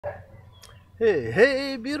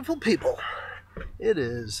Hey, beautiful people. It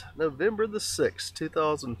is November the 6th,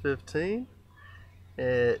 2015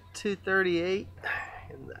 at 2:38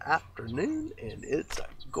 in the afternoon, and it's a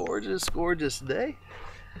gorgeous day.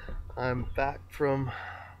 I'm back from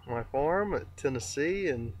my farm at Tennessee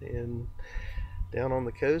and down on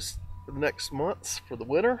the coast for the next months for the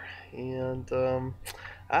winter, and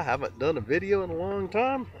I haven't done a video in a long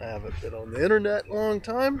time. I haven't been on the internet in a long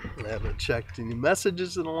time. I haven't checked any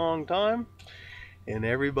messages in a long time. And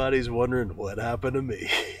everybody's wondering what happened to me.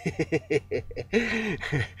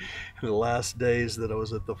 The last days that I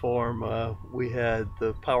was at the farm, we had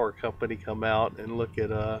the power company come out and look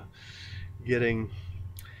at getting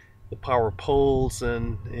the power poles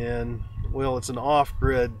and well, it's an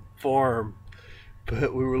off-grid farm,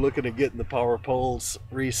 but we were looking at getting the power poles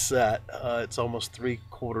reset. It's almost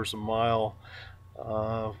 3/4 a mile,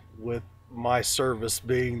 with my service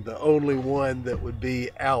being the only one that would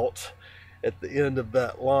be out at the end of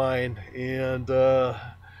that line, and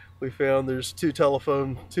we found there's two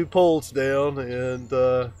poles down, and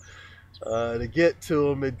to get to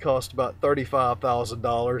them it cost about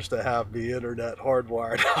 $35,000 to have the internet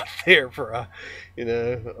hardwired out there for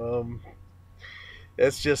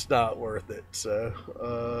it's just not worth it. So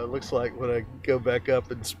looks like when I go back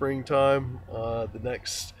up in springtime, the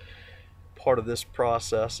next part of this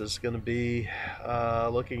process is going to be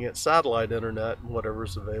looking at satellite internet and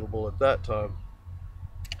whatever's available at that time.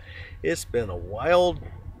 It's been a wild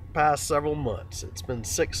past several months. It's been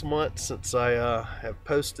 6 months since I have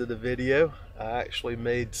posted a video. I actually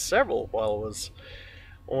made several while I was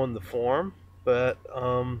on the farm, but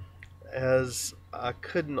as I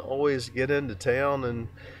couldn't always get into town and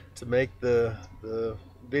to make the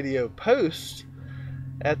video post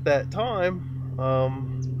at that time,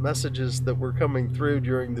 messages that were coming through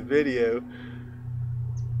during the video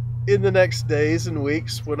in the next days and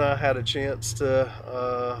weeks when I had a chance to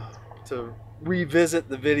revisit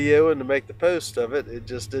the video and to make the post of it, it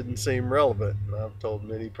just didn't seem relevant. And I've told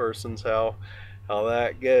many persons how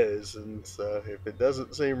that goes, and so if it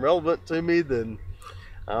doesn't seem relevant to me, then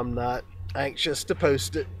I'm not anxious to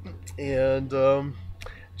post it. And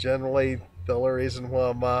generally the only reason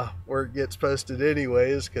why my work gets posted anyway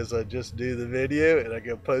is because I just do the video and I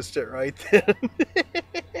go post it right then.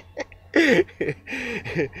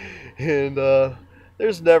 And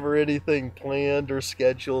there's never anything planned or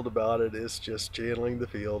scheduled about it. It's just channeling the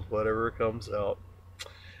field, whatever comes out.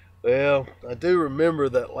 Well, I do remember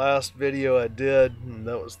that last video I did, and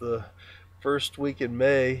that was the first week in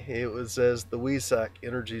May. It was as the Wesak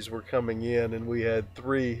energies were coming in, and we had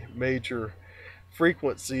 3 major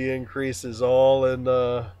frequency increases all in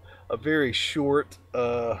a very short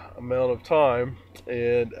amount of time.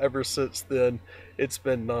 And ever since then, it's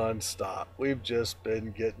been nonstop. We've just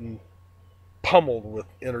been getting pummeled with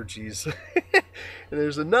energies. And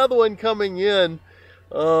there's another one coming in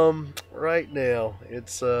right now.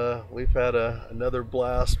 It's we've had another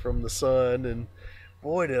blast from the sun, and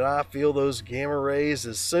boy, did I feel those gamma rays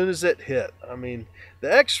as soon as it hit. I mean,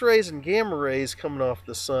 the X-rays and gamma rays coming off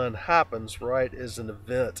the sun happens right as an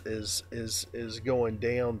event is going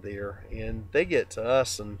down there, and they get to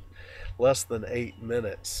us in less than 8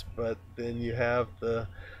 minutes. But then you have the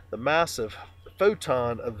massive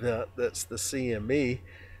photon event, that's the CME,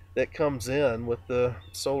 that comes in with the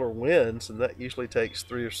solar winds, and that usually takes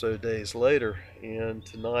 3 or so days later. And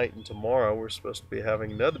tonight and tomorrow we're supposed to be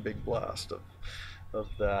having another big blast of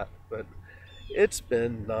that. But it's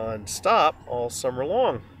been non-stop all summer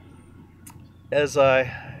long. As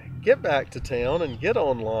I get back to town and get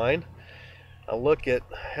online, I look at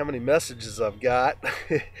how many messages I've got.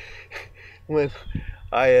 When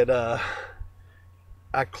I had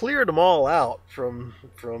I cleared them all out from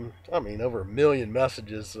I mean, over 1 million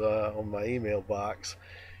messages on my email box.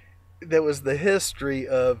 That was the history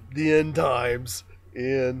of the end times,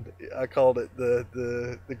 and I called it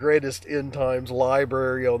the greatest end times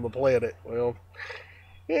library on the planet. Well,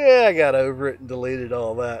 yeah, I got over it and deleted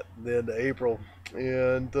all that in the end of April,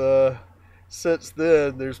 and since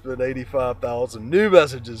then there's been 85,000 new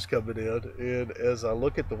messages coming in. And as I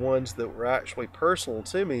look at the ones that were actually personal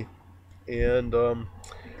to me, and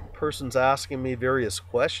persons asking me various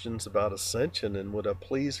questions about Ascension and would I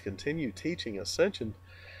please continue teaching Ascension,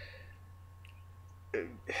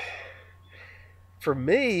 for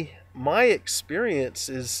me, my experience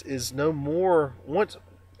is no more. Once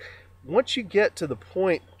you get to the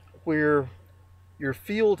point where your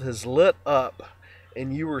field has lit up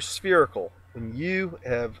and you are spherical, when you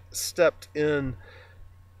have stepped in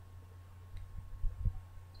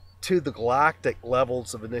to the galactic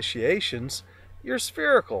levels of initiations, you're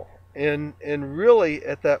spherical. And really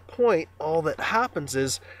at that point, all that happens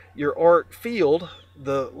is your arc field,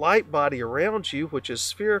 the light body around you, which is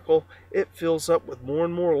spherical, it fills up with more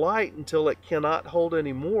and more light until it cannot hold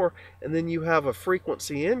any more, and then you have a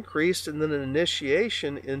frequency increase and then an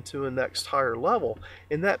initiation into a next higher level.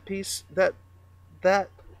 And that piece, that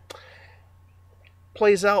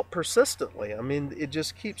plays out persistently. I mean, it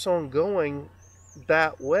just keeps on going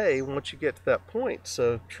that way once you get to that point.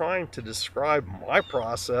 So trying to describe my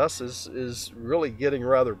process is really getting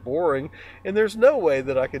rather boring, and there's no way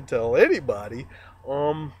that I can tell anybody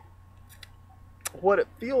what it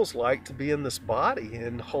feels like to be in this body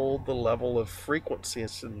and hold the level of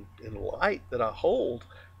frequencies and light that I hold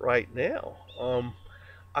right now.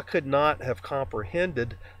 I could not have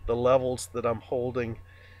comprehended the levels that I'm holding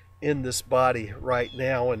in this body right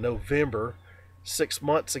now in November 6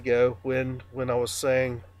 months ago when I was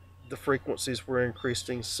saying the frequencies were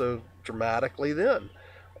increasing so dramatically then.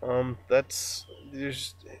 That's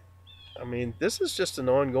there's I mean, this is just an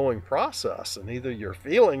ongoing process, and either you're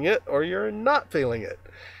feeling it or you're not feeling it.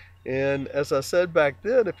 And as I said back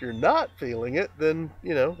then, if you're not feeling it, then,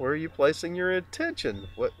 you know, where are you placing your attention?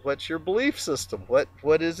 What's your belief system?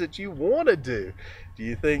 What is it you want to do? Do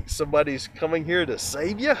you think somebody's coming here to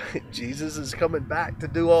save you? Jesus is coming back to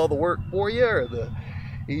do all the work for you, or the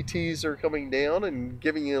ETs are coming down and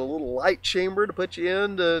giving you a little light chamber to put you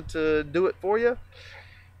in to do it for you?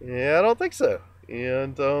 Yeah, I don't think so.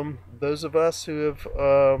 And those of us who have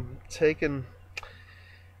taken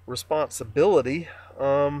responsibility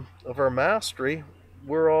of our mastery,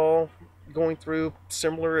 we're all going through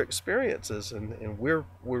similar experiences, and we're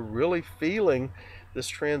really feeling this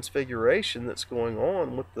transfiguration that's going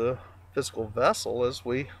on with the physical vessel as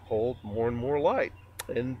we hold more and more light,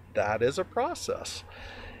 and that is a process.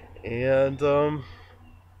 And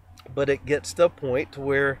but it gets to a point to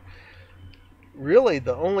where really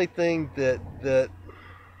the only thing that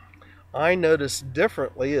I notice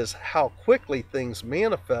differently is how quickly things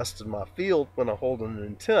manifest in my field when I hold an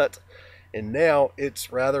intent, and now it's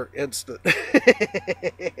rather instant.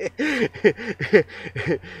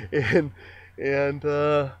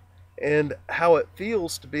 and and how it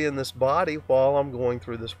feels to be in this body while I'm going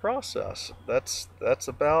through this process. That's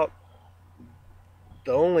about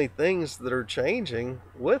the only things that are changing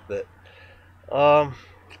with it. I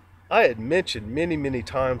had mentioned many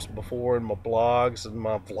times before in my blogs and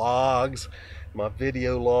my vlogs, my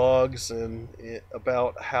video logs, and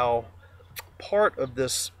about how part of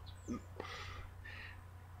the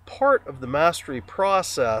mastery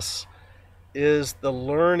process is the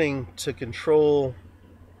learning to control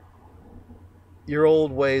your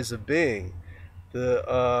old ways of being,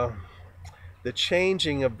 the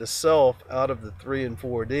changing of the self out of the 3 and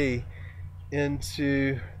 4D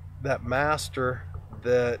into that master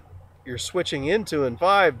that you're switching into in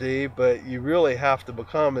 5D, but you really have to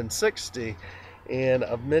become in 6D. And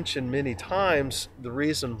I've mentioned many times the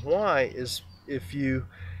reason why is if you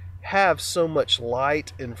have so much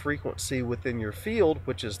light and frequency within your field,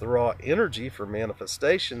 which is the raw energy for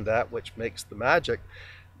manifestation, that which makes the magic,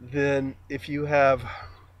 then if you have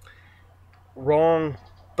wrong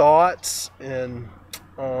thoughts and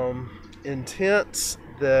intents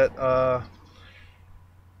that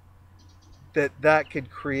could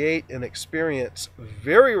create an experience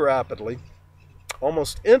very rapidly,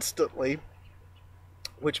 almost instantly,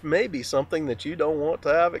 which may be something that you don't want to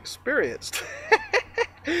have experienced.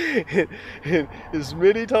 And as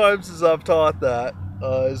many times as I've taught that,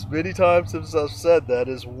 as many times as I've said that,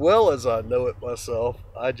 as well as I know it myself,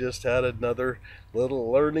 I just had another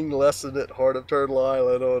little learning lesson at Heart of Turtle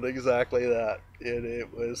Island on exactly that, and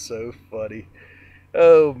it was so funny.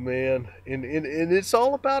 Oh man, and it's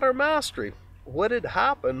all about our mastery. What had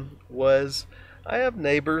happened was I have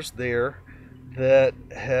neighbors there that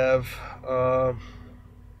have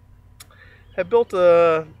built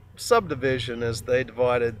a subdivision as they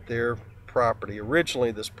divided their property.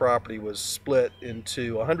 Originally, this property was split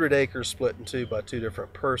into 100 acres, split in two by two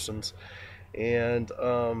different persons, and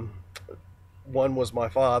one was my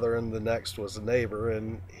father and the next was a neighbor,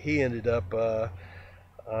 and he ended up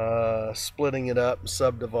splitting it up and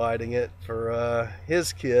subdividing it for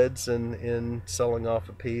his kids and selling off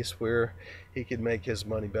a piece where he could make his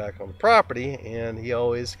money back on the property. And he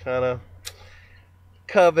always kind of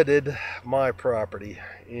coveted my property,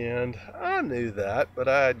 and I knew that, but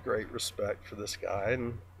I had great respect for this guy.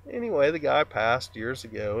 And anyway, the guy passed years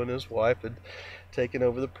ago, and his wife had taken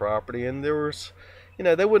over the property, and there was, you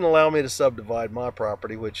know, they wouldn't allow me to subdivide my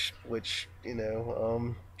property, which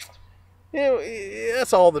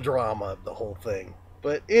that's all the drama of the whole thing.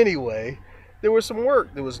 But anyway, there was some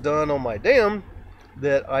work that was done on my dam,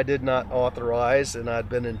 that I did not authorize, and I'd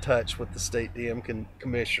been in touch with the state dam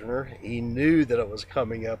commissioner. He knew that it was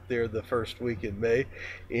coming up there the first week in May,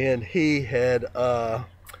 and uh,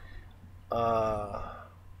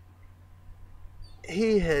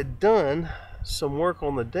 he had done some work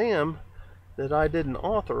on the dam that I didn't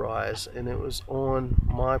authorize, and it was on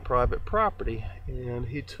my private property. And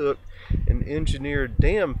he took an engineered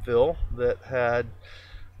dam fill that had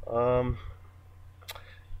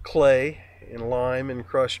clay and lime and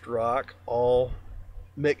crushed rock all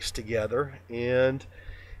mixed together, and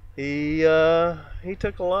he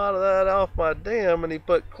took a lot of that off my dam, and he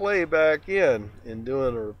put clay back in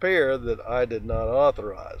doing a repair that I did not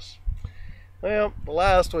authorize. Well,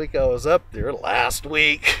 last week I was up there,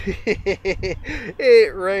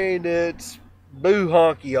 it rained its boo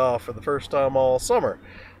honky off for the first time all summer.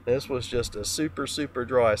 This was just a super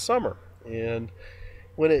dry summer, and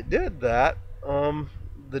when it did that,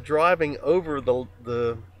 the driving over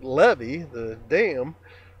the levee, the dam,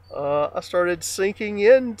 I started sinking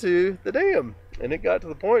into the dam, and it got to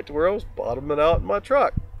the point to where I was bottoming out in my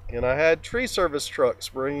truck, and I had tree service trucks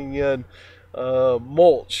bringing in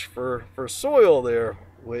mulch for soil there,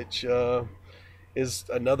 which is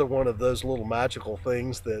another one of those little magical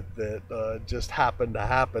things that just happened to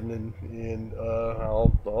happen, and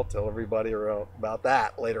I'll tell everybody about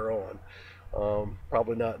that later on.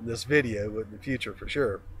 Probably not in this video, but in the future for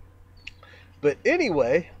sure. But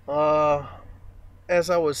anyway, as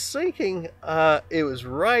I was sinking, it was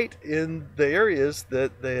right in the areas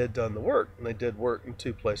that they had done the work. And they did work in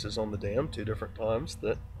two places on the dam, two different times,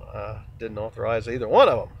 that I didn't authorize either one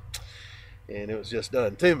of them. And it was just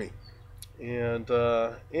done to me. And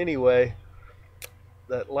anyway,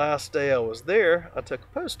 that last day I was there, I took a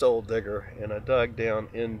post hole digger and I dug down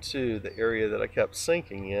into the area that I kept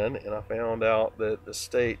sinking in, and I found out that the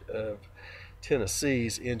state of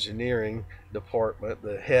Tennessee's engineering department,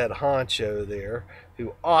 the head honcho there,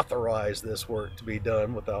 who authorized this work to be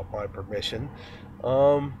done without my permission,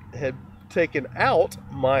 had taken out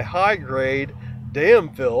my high grade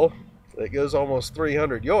dam fill that goes almost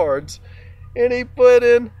 300 yards, and he put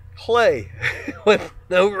in clay with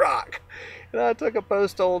no rock. And I took a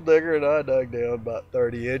post hole digger and I dug down about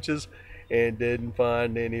 30 inches and didn't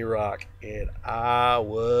find any rock, and I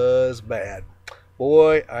was mad.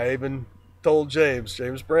 Boy, I even told James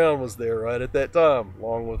Brown was there right at that time,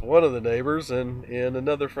 along with one of the neighbors and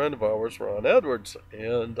another friend of ours, Ron Edwards,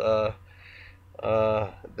 and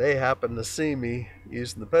they happened to see me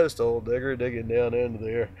using the post hole digger, digging down into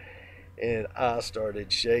there, and I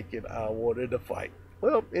started shaking. I wanted to fight.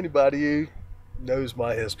 Well, anybody who knows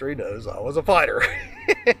my history knows I was a fighter.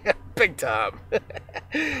 Big time.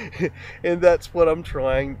 And that's what I'm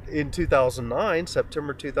trying in 2009,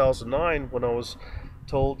 September 2009, when I was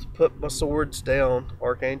told to put my swords down.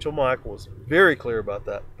 Archangel Michael was very clear about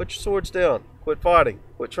that. Put your swords down. Quit fighting.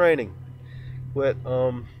 Quit training. Quit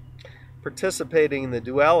participating in the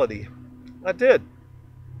duality. I did.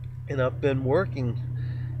 And I've been working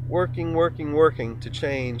to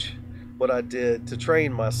change what I did to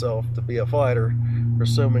train myself to be a fighter for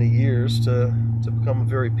so many years, to become a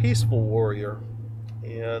very peaceful warrior.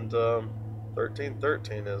 And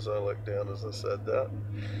 1313, as I looked down as I said that.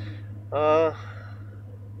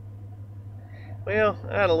 Well,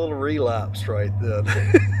 I had a little relapse right then.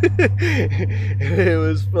 And it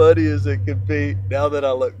was funny as it could be now that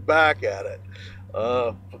I look back at it.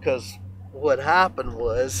 Because what happened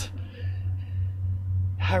was,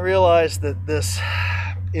 I realized that this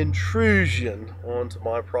intrusion onto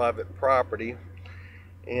my private property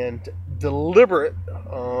and deliberate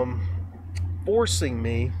forcing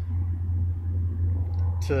me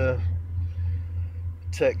to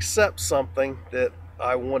accept something that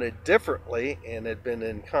I wanted differently and had been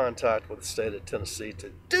in contact with the state of Tennessee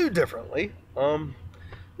to do differently.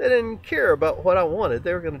 They didn't care about what I wanted.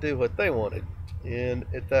 They were going to do what they wanted. And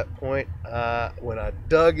at that point, when I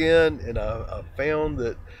dug in and I found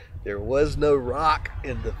that there was no rock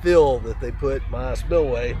in the fill that they put my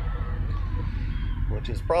spillway, which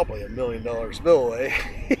is probably $1 million spillway,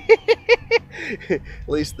 at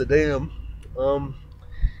least the dam,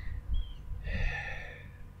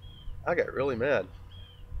 I got really mad.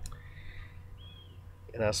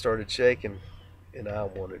 And I started shaking, and I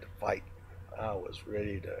wanted to fight. I was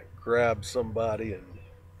ready to grab somebody,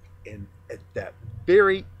 and at that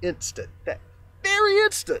very instant,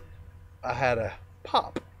 I had a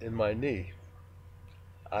pop in my knee.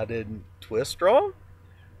 I didn't twist wrong.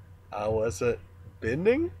 I wasn't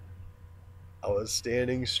bending. I was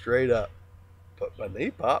standing straight up, but my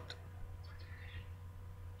knee popped.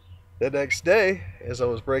 The next day, as I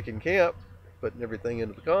was breaking camp, putting everything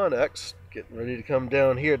into the Connex, getting ready to come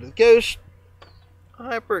down here to the coast,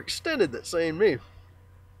 hyperextended that same knee.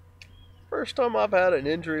 First time I've had an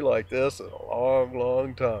injury like this in a long,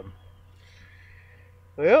 long time.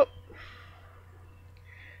 Yep.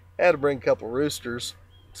 I had to bring a couple roosters,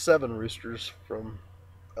 7 roosters from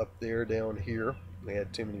up there down here. They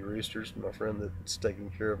had too many roosters. My friend that's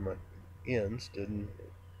taking care of my hens didn't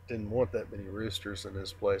want that many roosters in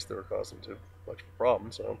his place. They were causing too much of a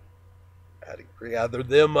problem, so I had to gather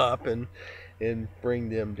them up and bring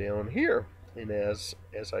them down here. And as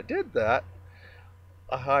I did that,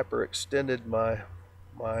 I hyperextended my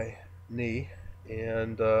knee,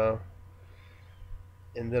 and then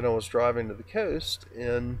I was driving to the coast,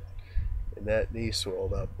 and that knee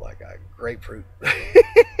swelled up like a grapefruit,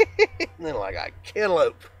 and then like a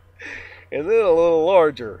cantaloupe, and then a little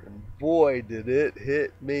larger. And boy, did it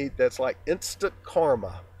hit me. That's like instant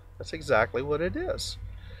karma. That's exactly what it is.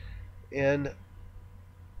 And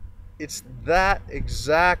it's that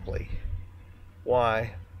exactly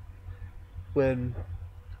why when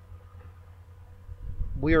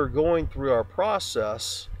we are going through our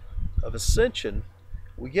process of ascension,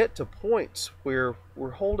 we get to points where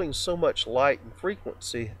we're holding so much light and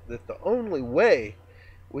frequency that the only way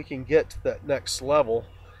we can get to that next level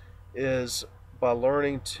is by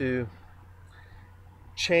learning to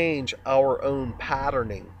change our own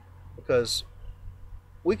patterning, because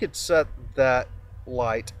we could set that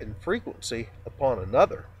light and frequency upon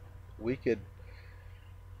another. We could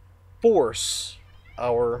force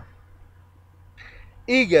our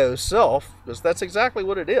ego self, because that's exactly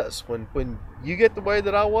what it is. When you get the way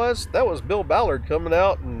that I was, that was Bill Ballard coming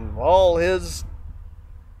out in all his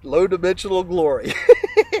low dimensional glory.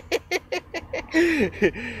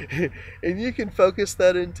 And you can focus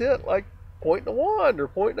that intent like pointing a wand or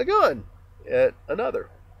pointing a gun at another.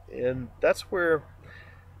 And that's where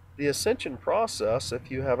the ascension process, if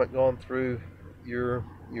you haven't gone through your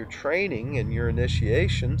training and your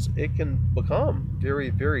initiations, it can become very,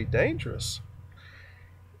 very dangerous.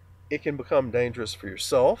 It can become dangerous for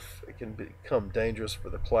yourself, it can become dangerous for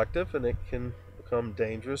the collective, and it can become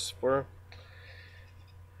dangerous for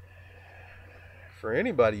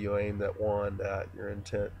anybody you aim that wand at, your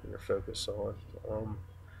intent and your focus on.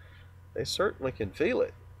 They certainly can feel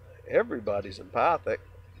it. Everybody's empathic.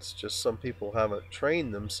 It's just some people haven't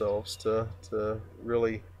trained themselves to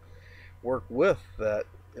really work with that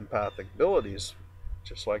empathic abilities.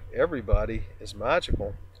 Just like everybody is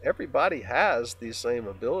magical. Everybody has these same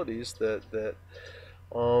abilities that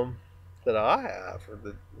I have, or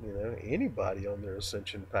that anybody on their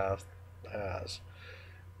ascension path has.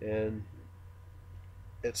 And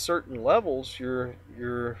at certain levels,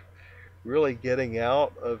 you're really getting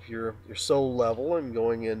out of your soul level and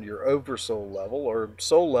going into your oversoul level, or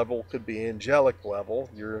soul level could be angelic level,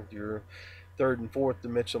 your third and fourth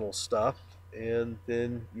dimensional stuff, and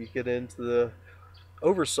then you get into the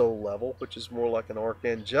oversoul level, which is more like an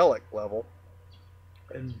archangelic level,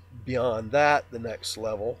 and beyond that, the next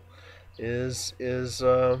level is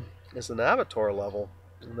an avatar level,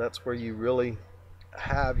 and that's where you really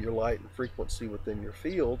have your light and frequency within your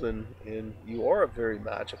field, and you are a very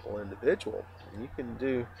magical individual. And you can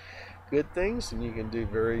do good things, and you can do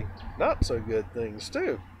very not so good things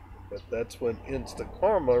too. But that's when instant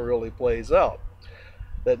karma really plays out.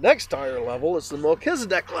 That next higher level is the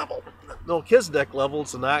Melchizedek level. The Melchizedek level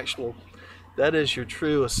is that is your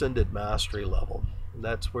true ascended mastery level. And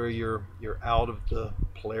that's where you're out of the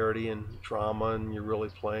polarity and drama, and you're really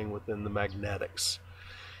playing within the magnetics.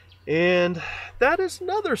 And that is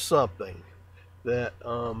another something that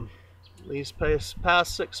these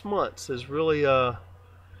past 6 months has really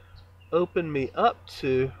opened me up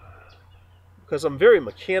to, because I'm very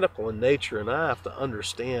mechanical in nature, and I have to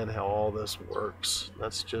understand how all this works.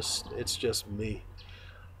 It's just me.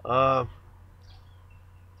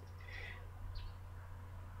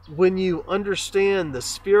 When you understand the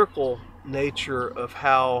spherical nature of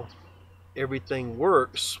how everything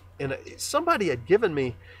works, and somebody had given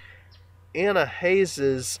me Anna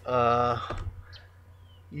Hayes's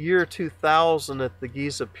year 2000 at the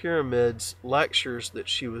Giza Pyramids lectures that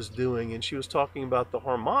she was doing, and she was talking about the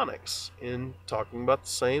harmonics and talking about the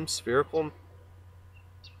same spherical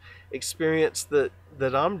experience that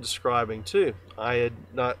I'm describing too. I had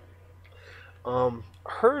not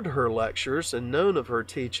heard her lectures and known of her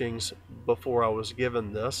teachings before I was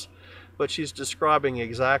given this, but she's describing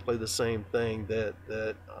exactly the same thing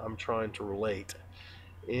that I'm trying to relate.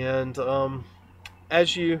 And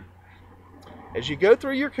as you go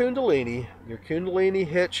through your Kundalini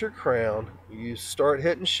hits your crown, you start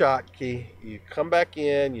hitting Shakti, you come back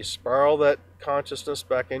in, you spiral that consciousness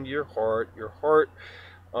back into your heart. Your heart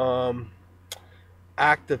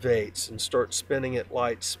activates and starts spinning at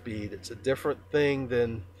light speed. It's a different thing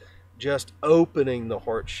than just opening the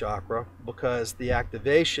heart chakra, because the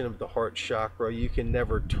activation of the heart chakra, you can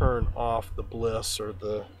never turn off the bliss or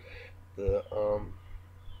the um,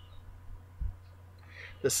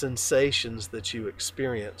 the sensations that you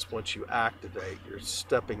experience once you activate. You're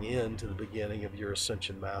stepping into the beginning of your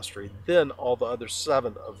Ascension mastery. Then all the other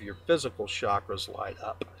 7 of your physical chakras light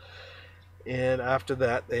up. And after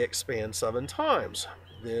that, they expand 7 times.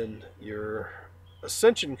 Then your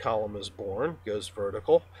Ascension column is born, goes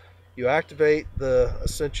vertical. You activate the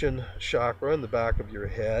Ascension chakra in the back of your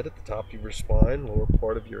head, at the top of your spine, lower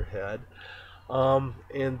part of your head.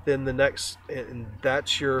 And then the next, and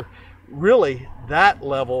that's your, really, that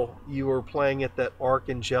level, you are playing at that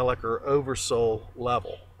archangelic or oversoul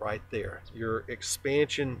level right there. Your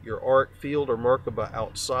expansion, your arc field or Merkaba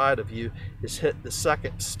outside of you is hit the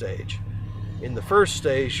second stage. In the first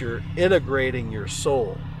stage, you're integrating your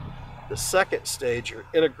soul. The second stage, you're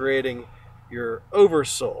integrating your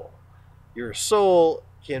oversoul. Your soul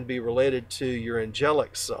can be related to your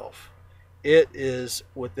angelic self. It is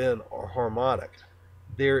within a harmonic.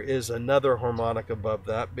 There is another harmonic above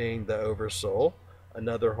that, being the oversoul,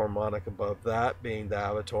 another harmonic above that being the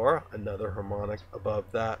avatar, another harmonic above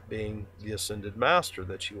that being the ascended master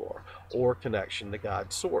that you are, or connection to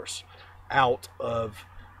God source, out of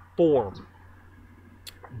form.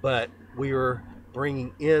 But we are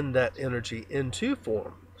bringing in that energy into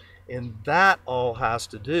form. And that all has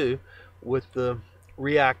to do with the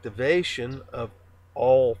reactivation of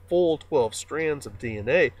all full 12 strands of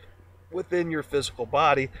DNA within your physical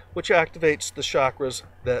body, which activates the chakras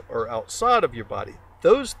that are outside of your body.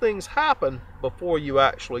 Those things happen before you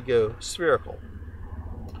actually go spherical.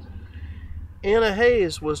 Anna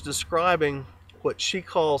Hayes was describing what she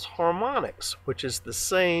calls harmonics, which is the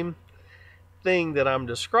same thing that I'm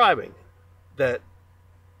describing, that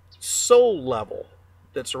soul level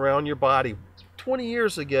that's around your body. 20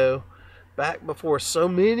 years ago, back before so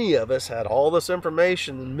many of us had all this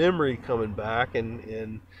information and memory coming back,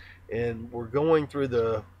 and we're going through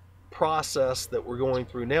the process that we're going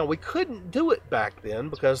through now. We couldn't do it back then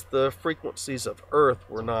because the frequencies of Earth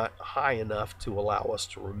were not high enough to allow us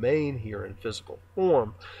to remain here in physical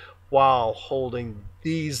form while holding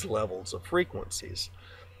these levels of frequencies.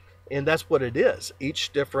 And that's what it is.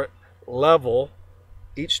 Each different level,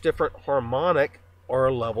 each different harmonic are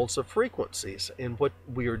levels of frequencies. And what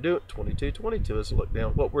we are doing, 2222 is a look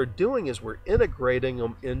down, what we're doing is we're integrating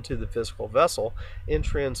them into the physical vessel and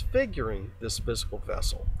transfiguring this physical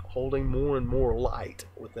vessel, holding more and more light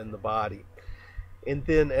within the body. And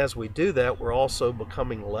then as we do that, we're also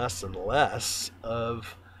becoming less and less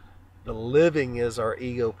of the living as our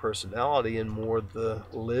ego personality and more the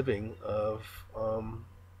living of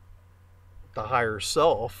the higher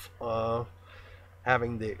self,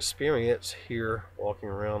 having the experience here walking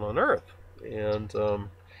around on Earth. And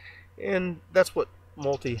that's what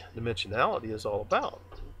multidimensionality is all about.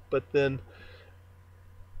 But then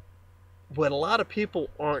what a lot of people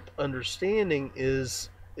aren't understanding is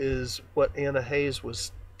what Anna Hayes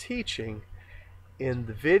was teaching in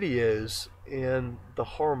the videos, and the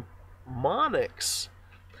harmonics.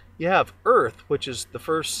 You have Earth, which is the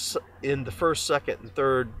first, in the first, second, and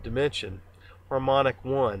third dimension. Harmonic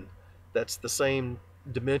 1, that's the same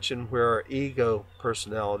dimension where our ego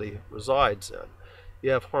personality resides in.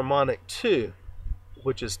 You have harmonic 2,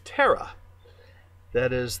 which is Terra.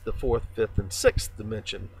 That is the 4th, 5th, and 6th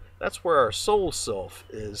dimension. That's where our soul self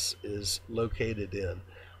is located in.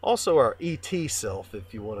 Also our ET self,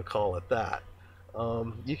 if you want to call it that.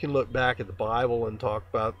 You can look back at the Bible and talk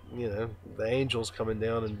about, the angels coming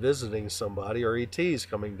down and visiting somebody, or ETs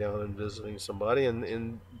coming down and visiting somebody,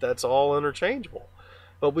 and that's all interchangeable.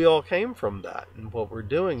 But we all came from that, and what we're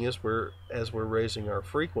doing is as we're raising our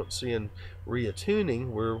frequency and reattuning,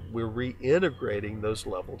 we're reintegrating those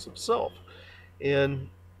levels of self. And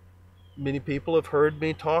many people have heard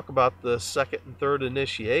me talk about the second and third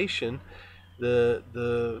initiation.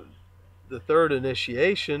 The third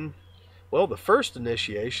initiation, well, the first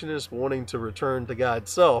initiation is wanting to return to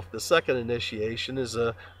God's self. The second initiation is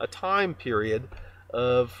a time period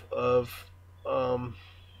of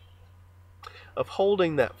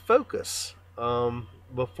holding that focus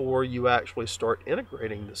before you actually start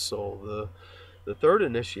integrating the soul. The third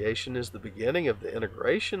initiation is the beginning of the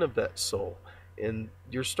integration of that soul. And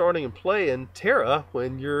you're starting to play in Terra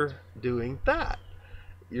when you're doing that.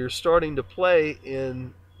 You're starting to play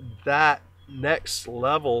in that next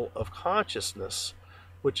level of consciousness,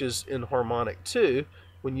 which is in harmonic 2,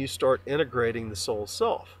 when you start integrating the soul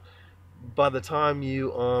self. By the time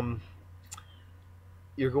you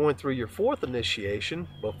you're going through your fourth initiation,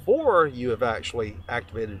 before you have actually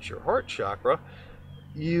activated your heart chakra,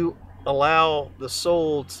 you allow the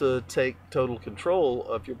soul to take total control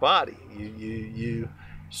of your body. You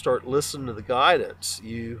start listening to the guidance.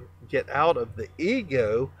 You get out of the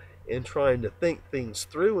ego and trying to think things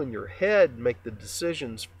through in your head, make the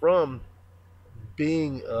decisions from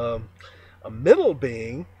being a mental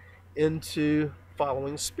being into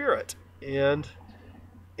following spirit. And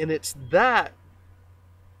it's that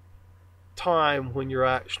time when you're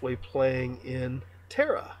actually playing in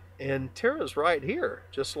Terra. And Terra's right here,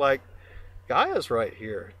 just like Gaia's right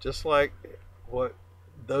here, just like what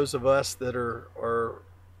those of us that are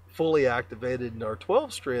fully activated in our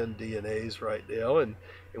 12-strand DNAs right now, and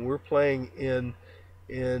we're playing in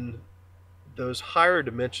those higher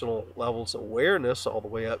dimensional levels of awareness all the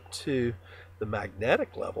way up to the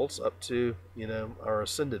magnetic levels, up to, you know, our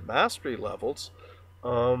ascended mastery levels.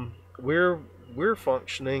 We're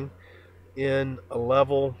functioning in a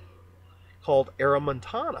level called Era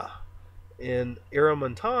Montana, and Era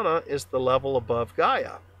Montana is the level above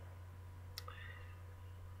Gaia.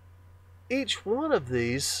 Each one of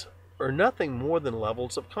these are nothing more than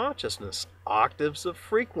levels of consciousness, octaves of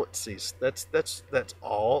frequencies. That's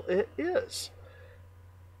all it is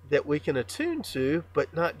that we can attune to,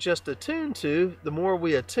 but not just attune to. The more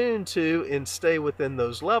we attune to and stay within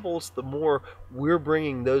those levels, the more we're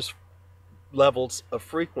bringing those levels of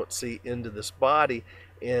frequency into this body,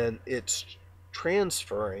 and it's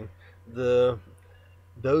transferring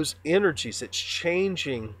those energies. It's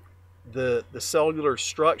changing the cellular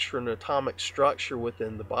structure and atomic structure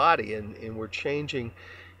within the body, and we're changing,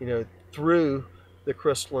 you know, through the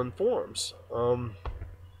crystalline forms.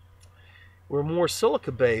 We're more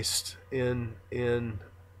silica based in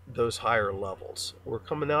those higher levels. We're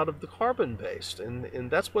coming out of the carbon based,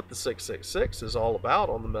 and that's what the 666 is all about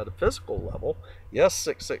on the metaphysical level. Yes,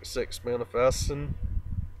 666 manifests in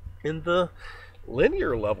the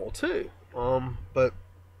linear level too, but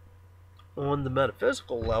on the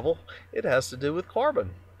metaphysical level, it has to do with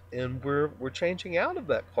carbon, and we're changing out of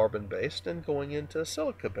that carbon based and going into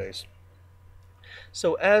silica based.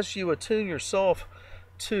 So as you attune yourself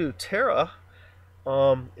to Terra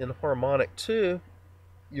in harmonic 2,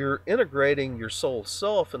 you're integrating your soul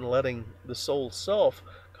self and letting the soul self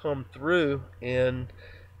come through and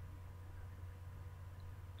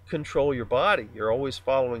control your body. You're always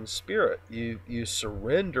following spirit. You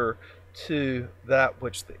surrender to that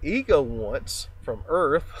which the ego wants from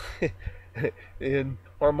Earth in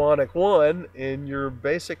harmonic 1, and you're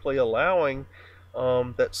basically allowing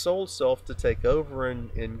that soul self to take over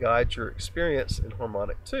and guide your experience in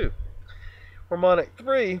harmonic 2. Harmonic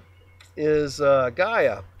 3 is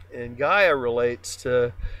Gaia, and Gaia relates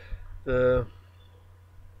to the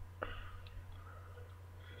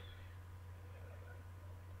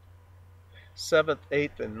seventh,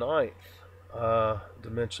 eighth, and ninth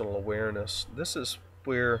dimensional awareness. This is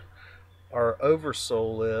where our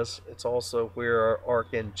oversoul is. It's also where our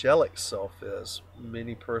archangelic self is.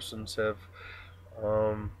 Many persons have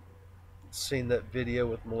seen that video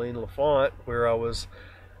with Malene LaFont where I was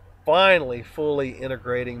finally fully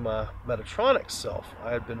integrating my Metatronic self.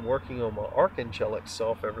 I had been working on my archangelic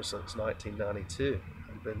self ever since 1992.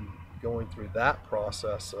 I've been going through that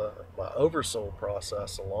process, my oversoul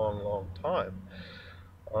process, a long time.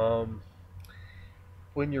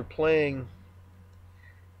 When you're playing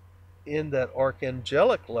in that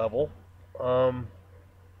archangelic level,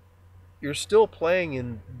 you're still playing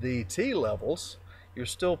in the T levels, you're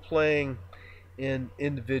still playing in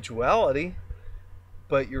individuality,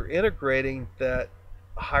 but you're integrating that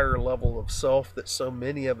higher level of self that so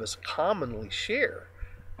many of us commonly share.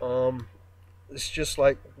 It's just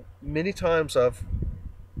like many times I've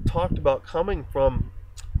talked about coming from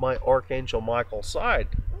my Archangel Michael side.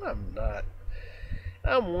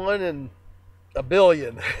 I'm one in a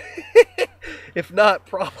billion. If not,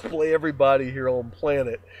 probably everybody here on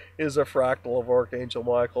planet is a fractal of Archangel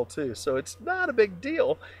Michael too. So it's not a big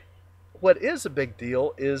deal. What is a big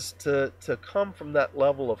deal is to come from that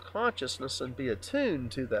level of consciousness and be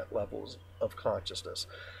attuned to that level of consciousness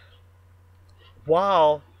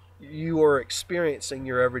while you are experiencing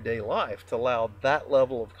your everyday life, to allow that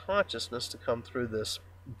level of consciousness to come through this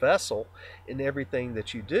vessel in everything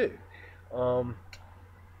that you do,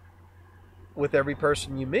 with every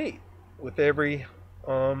person you meet, with every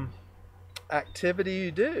activity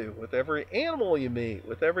you do, with every animal you meet,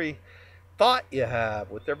 with every thought you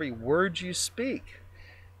have, with every word you speak,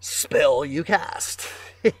 spell you cast.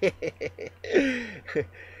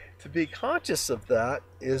 To be conscious of that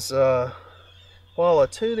is, while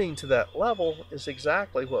attuning to that level, is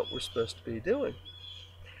exactly what we're supposed to be doing.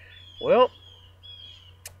 Well,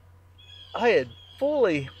 I had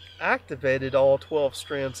fully activated all 12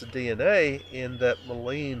 strands of DNA in that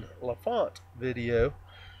Malene Lafont video,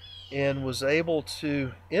 and was able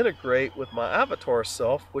to integrate with my avatar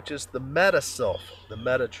self, which is the meta self, the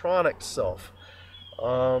Metatronic self,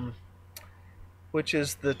 which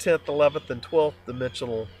is the 10th, 11th, and 12th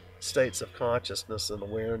dimensional states of consciousness and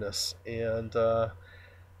awareness. And the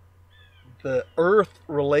Earth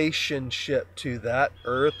relationship to that,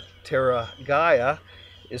 Earth, Terra, Gaia,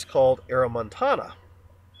 is called Aramontana.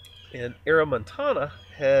 And Aramontana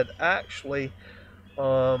had actually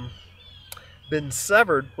been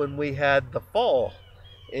severed when we had the fall,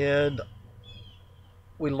 and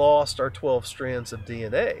we lost our 12 strands of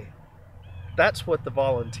DNA. That's what the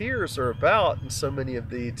volunteers are about, and so many of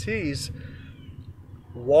the ETs,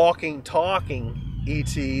 walking, talking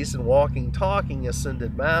ETs and walking, talking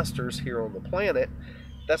ascended masters here on the planet,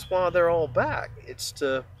 that's why they're all back. It's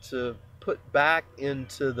to put back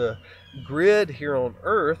into the grid here on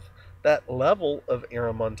Earth that level of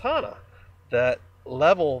Aramontana, that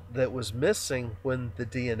level that was missing when the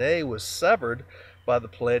DNA was severed by the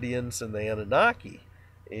Pleiadians and the Anunnaki.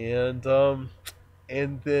 And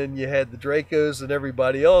then you had the Dracos and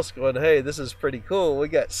everybody else going, hey, this is pretty cool. We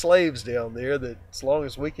got slaves down there that as long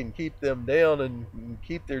as we can keep them down and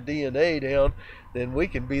keep their DNA down, then we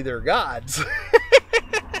can be their gods.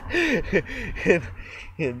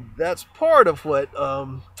 and that's part of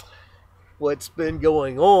what's been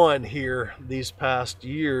going on here these past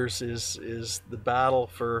years is the battle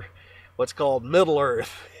for what's called Middle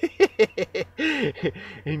Earth.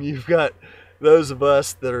 And you've got those of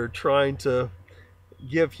us that are trying to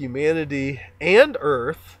give humanity and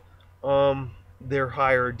Earth their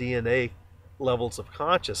higher DNA levels of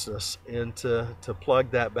consciousness, and to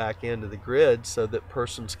plug that back into the grid so that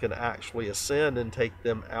persons can actually ascend and take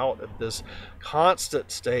them out of this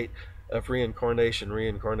constant state of reincarnation,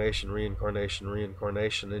 reincarnation, reincarnation,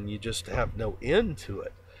 reincarnation, and you just have no end to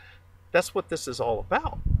it. That's what this is all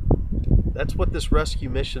about. That's what this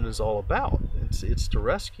rescue mission is all about. It's to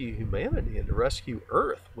rescue humanity and to rescue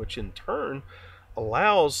Earth, which in turn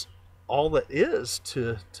allows all that is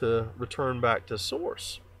to return back to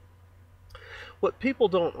source. What people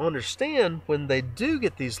don't understand when they do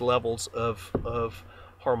get these levels of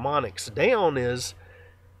harmonics down is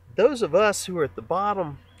those of us who are at the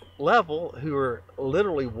bottom level, who are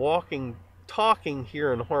literally walking, talking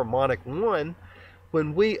here in harmonic 1,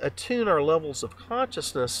 when we attune our levels of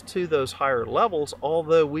consciousness to those higher levels,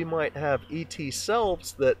 although we might have ET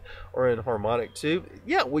selves that are in harmonic 2,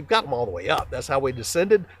 yeah, we've got them all the way up. That's how we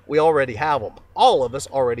descended. We already have them. All of us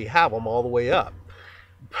already have them all the way up.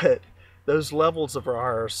 But those levels of our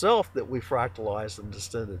higher self that we fractalized and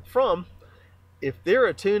descended from, if they're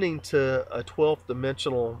attuning to a 12th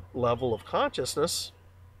dimensional level of consciousness,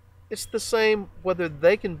 it's the same whether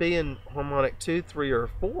they can be in harmonic 2, 3, or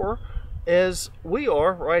 4 as we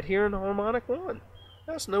are right here in harmonic 1.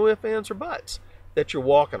 That's no ifs, ands, or buts. That you're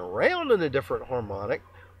walking around in a different harmonic,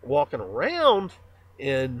 walking around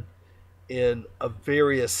in a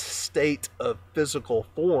various state of physical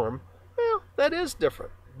form, well, that is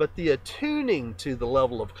different. But the attuning to the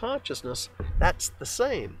level of consciousness, that's the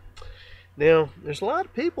same. Now, there's a lot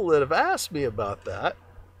of people that have asked me about that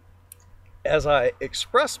as I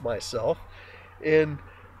express myself, and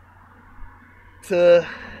to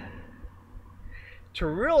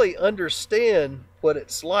really understand what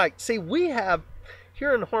it's like. See, we have,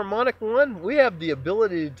 here in harmonic 1, we have the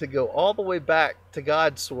ability to go all the way back to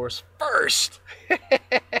God's source first,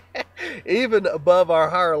 even above our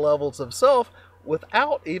higher levels of self,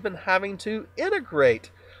 without even having to integrate,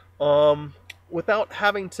 without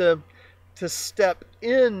having to step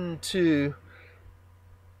into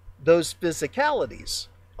those physicalities.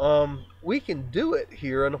 We can do it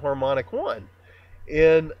here in harmonic 1.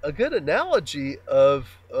 And a good analogy of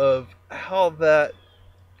how that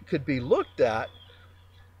could be looked at,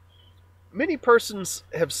 many persons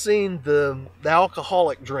have seen the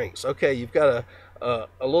alcoholic drinks. Okay, you've got a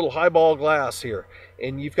little highball glass here,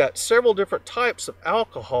 and you've got several different types of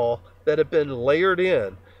alcohol that have been layered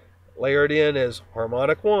in. Layered in as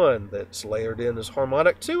harmonic 1, that's layered in as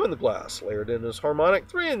harmonic 2 in the glass, layered in as harmonic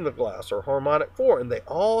 3 in the glass, or harmonic 4, and they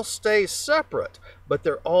all stay separate, but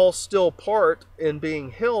they're all still part in being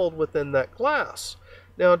held within that glass.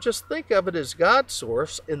 Now just think of it as God's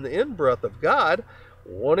source in the in-breath of God,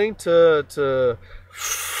 wanting to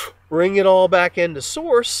bring it all back into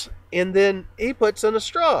source, and then he puts in a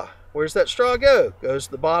straw. Where's that straw go? Goes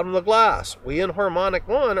to the bottom of the glass. We in harmonic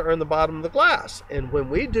 1 are in the bottom of the glass. And when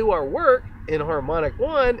we do our work in harmonic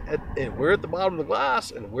 1, and we're at the bottom of the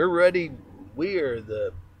glass, and we're ready, we are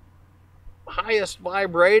the highest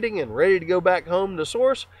vibrating and ready to go back home to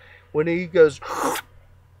source, when he goes,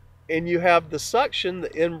 and you have the suction,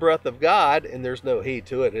 the in-breath of God, and there's no heat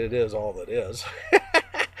to it, it is all that is.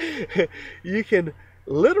 You can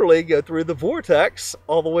literally go through the vortex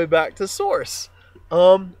all the way back to source,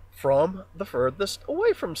 from the furthest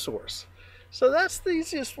away from source. So that's the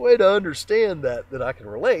easiest way to understand that I can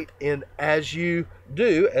relate. And as you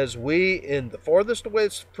do, as we in the farthest away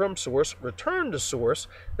from source return to source,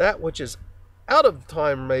 that which is out of the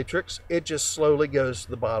time matrix, it just slowly goes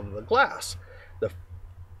to the bottom of the glass.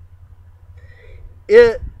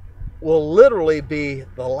 It will literally be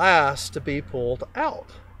the last to be pulled out.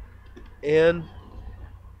 And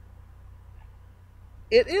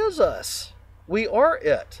it is us. We are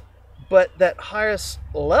it. But that highest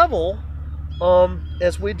level,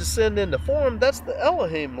 as we descend into form, that's the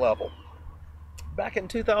Elohim level. Back in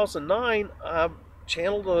 2009, I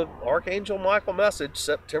channeled an Archangel Michael message,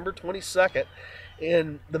 September 22nd,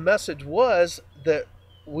 and the message was that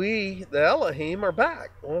we, the Elohim, are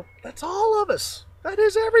back. Well, that's all of us. That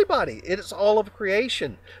is everybody. It is all of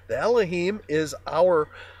creation. The Elohim is our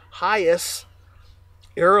highest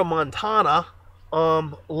Era Montana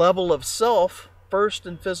level of self, first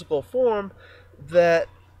in physical form, that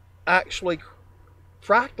actually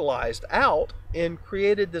fractalized out and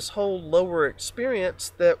created this whole lower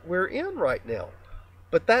experience that we're in right now.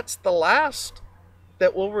 But that's the last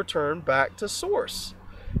that will return back to source.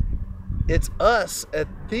 It's us at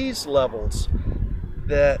these levels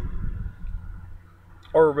that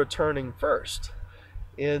are returning first.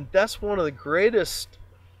 And that's one of the greatest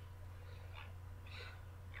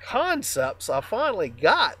concepts I finally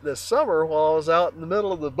got this summer while I was out in the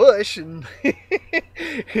middle of the bush and,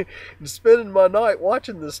 and spending my night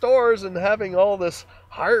watching the stars and having all this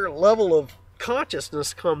higher level of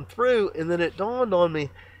consciousness come through. And then it dawned on me,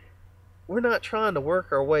 we're not trying to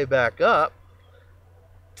work our way back up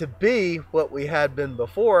to be what we had been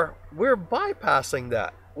before. We're bypassing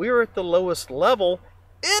that. We're at the lowest level,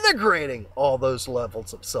 integrating all those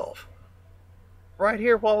levels of self right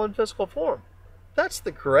here while in physical form. That's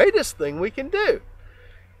the greatest thing we can do.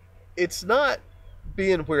 It's not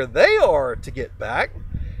being where they are to get back.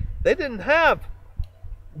 They didn't have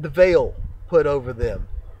the veil put over them.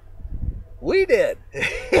 We did.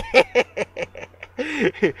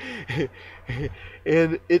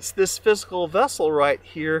 And it's this physical vessel right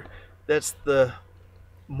here that's the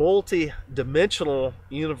multi-dimensional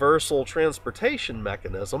universal transportation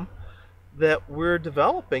mechanism that we're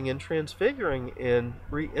developing and transfiguring and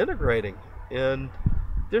reintegrating. And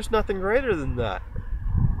there's nothing greater than that.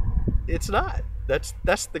 It's not.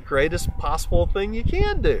 That's the greatest possible thing you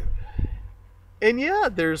can do. And yeah,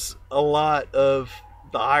 there's a lot of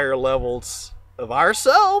the higher levels of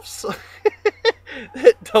ourselves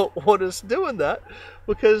that don't want us doing that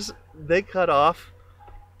because they cut off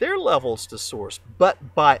their levels to source.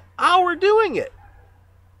 But by our doing it,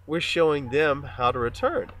 we're showing them how to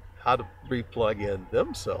return, how to replug in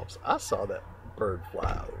themselves. I saw that bird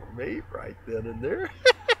fly over me right then and there.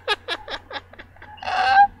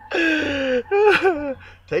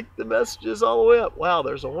 Take the messages all the way up. Wow,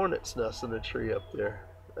 there's a hornet's nest in a tree up there.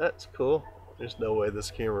 That's cool. There's no way this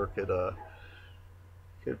camera could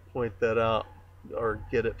point that out or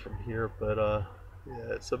get it from here, but yeah,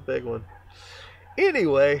 it's a big one.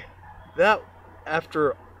 Anyway, that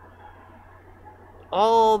after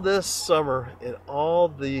all this summer and all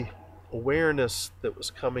the awareness that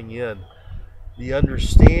was coming in, the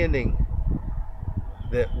understanding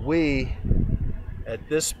that we, at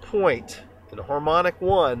this point in Harmonic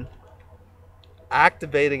 1,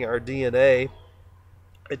 activating our DNA,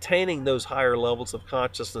 attaining those higher levels of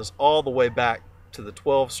consciousness all the way back to the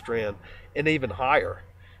 12 strand and even higher,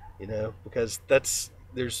 you know, because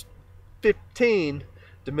there's 15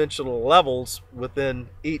 dimensional levels within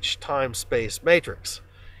each time-space matrix.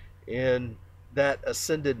 And that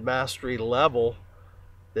ascended mastery level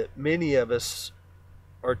that many of us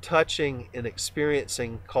are touching and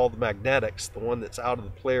experiencing, called the magnetics, the one that's out of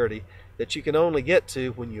the polarity, that you can only get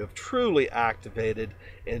to when you have truly activated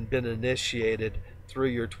and been initiated through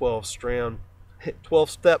your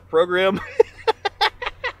 12-step program.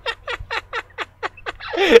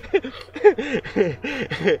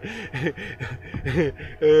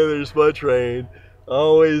 There's my train.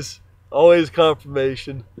 Always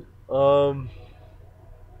confirmation.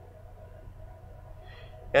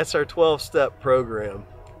 That's our 12-step program,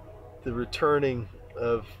 the returning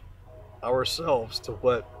of ourselves to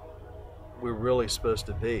what we're really supposed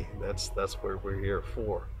to be. That's what we're here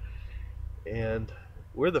for. And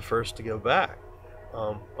we're the first to go back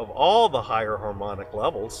of all the higher harmonic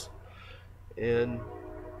levels. And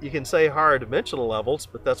you can say higher dimensional levels,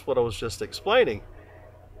 but that's what I was just explaining.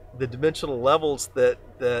 The dimensional levels that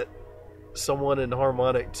someone in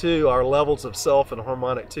harmonic 2, our levels of self in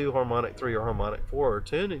harmonic 2, harmonic 3, or harmonic 4 are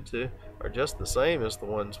tuning to are just the same as the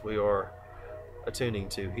ones we are attuning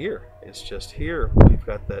to here. It's just here we've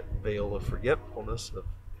got that veil of forgetfulness of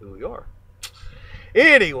who we are.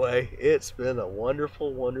 Anyway, it's been a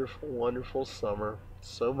wonderful, wonderful, wonderful summer.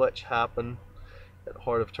 So much happened at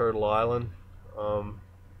Heart of Turtle Island.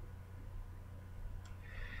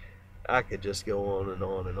 I could just go on and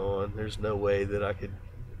on and on. There's no way that I could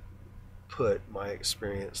put my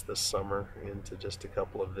experience this summer into just a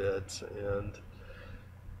couple of vids,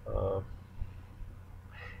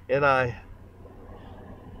 and I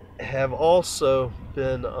have also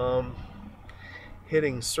been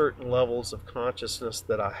hitting certain levels of consciousness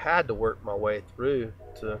that I had to work my way through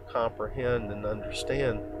to comprehend and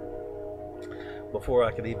understand before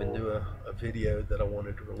I could even do a video that I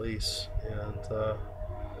wanted to release, and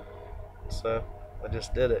so I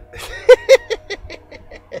just did it.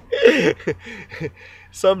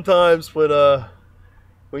 Sometimes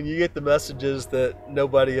when you get the messages that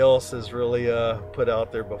nobody else has really put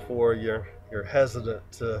out there before, you're hesitant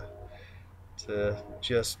to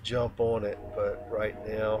just jump on it. But right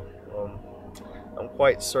now, I'm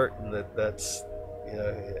quite certain that that's, you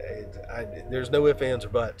know, there's no ifs, ands, or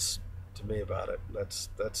buts to me about it.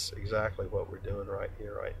 That's exactly what we're doing right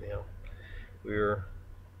here, right now. We're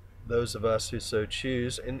those of us who so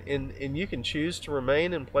choose, and you can choose to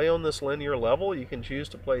remain and play on this linear level. You can choose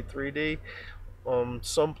to play 3D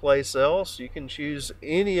someplace else. You can choose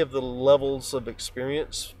any of the levels of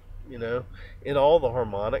experience, you know, in all the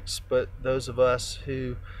harmonics. But those of us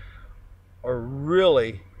who are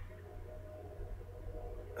really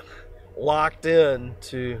locked in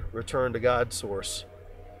to return to God source,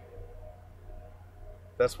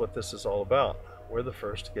 that's what this is all about. We're the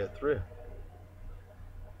first to get through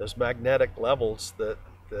those magnetic levels that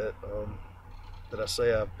I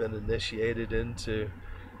say I've been initiated into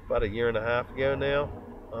about 1.5 years ago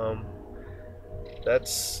now.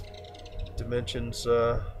 That's dimensions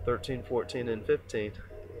 13, 14, and 15,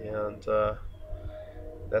 and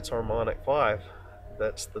that's harmonic 5.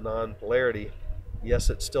 That's the non-polarity. Yes,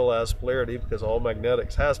 it still has polarity because all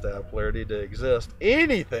magnetics has to have polarity to exist.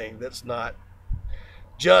 Anything that's not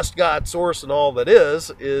just God source and all that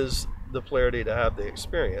is the polarity to have the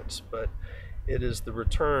experience. But it is the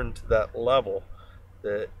return to that level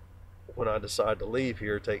that, when I decide to leave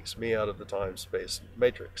here, takes me out of the time-space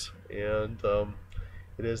matrix. And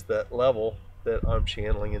it is that level that I'm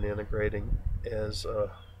channeling and integrating as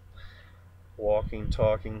a walking,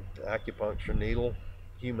 talking acupuncture needle,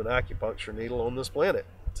 human acupuncture needle on this planet,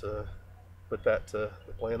 to put that to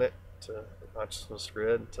the planet, to the consciousness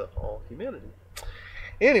grid, to all humanity.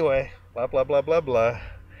 Anyway, blah, blah, blah, blah, blah.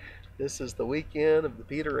 This is the weekend of the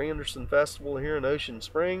Peter Anderson Festival here in Ocean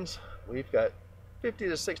Springs. We've got 50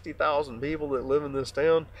 to 60,000 people that live in this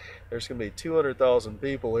town. There's going to be 200,000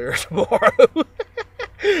 people here tomorrow.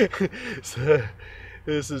 So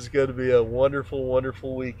this is going to be a wonderful,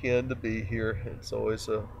 wonderful weekend to be here. It's always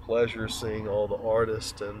a pleasure seeing all the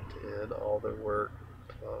artists and all their work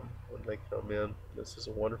when they come in. This is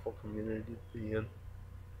a wonderful community to be in.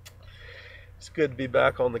 It's good to be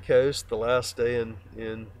back on the coast. The last day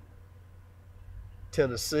in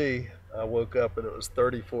Tennessee, I woke up and it was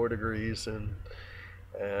 34 degrees, and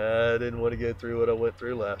I didn't want to go through what I went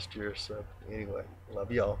through last year. So anyway, love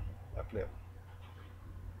y'all. Bye for now.